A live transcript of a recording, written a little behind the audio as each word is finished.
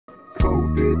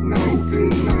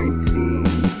COVID-19.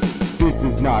 This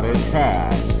is not a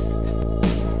test.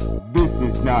 This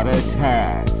is not a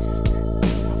test.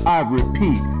 I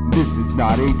repeat, this is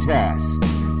not a test.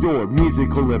 Your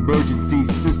musical emergency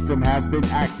system has been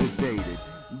activated.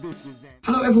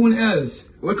 Hello everyone else,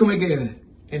 welcome again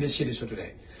in this series for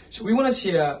today. So we want to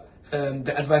share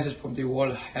the advices from the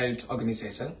World Health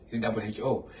Organization, the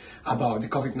WHO, about the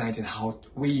COVID-19, how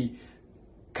we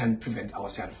can prevent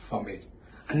ourselves from it.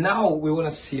 And now we want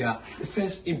to share the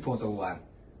first important one,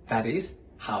 that is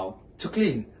how to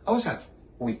clean ourselves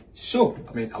with soap,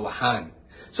 our hand.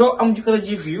 So I'm going to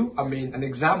give you, an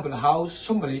example how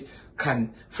somebody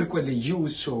can frequently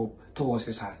use soap to wash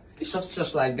his hand. It's not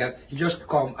just like that, you just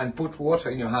come and put water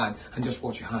in your hand and just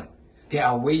wash your hand. There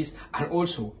are ways, and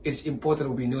also it's important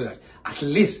we know that at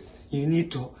least you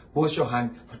need to wash your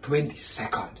hand for 20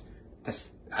 seconds.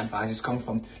 That's advice comes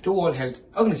from the World Health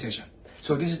Organization.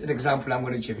 So this is an example I'm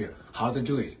going to give you how to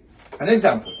do it. An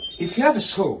example, if you have a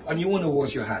soap and you want to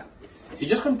wash your hand, you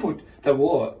just can put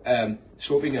the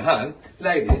soap in your hand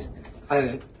like this,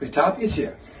 and the tap is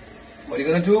here. What you're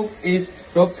going to do is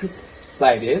rub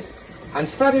like this and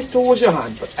start to wash your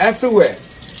hand, but everywhere.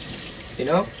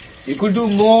 You could do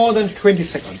more than 20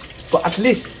 seconds, but at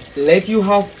least let you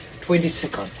have 20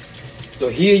 seconds. So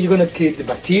here you're going to kill the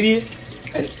bacteria,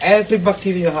 and every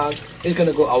bacteria you have is going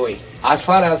to go away as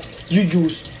far as you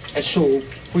use a soap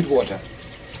with water.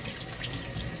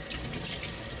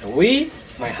 And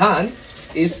my hand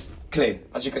is clean,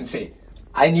 as you can see.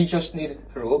 I just need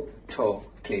a rope to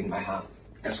clean my hand.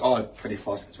 That's all for the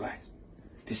first advice.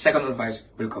 The second advice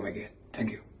will come again.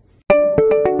 Thank you.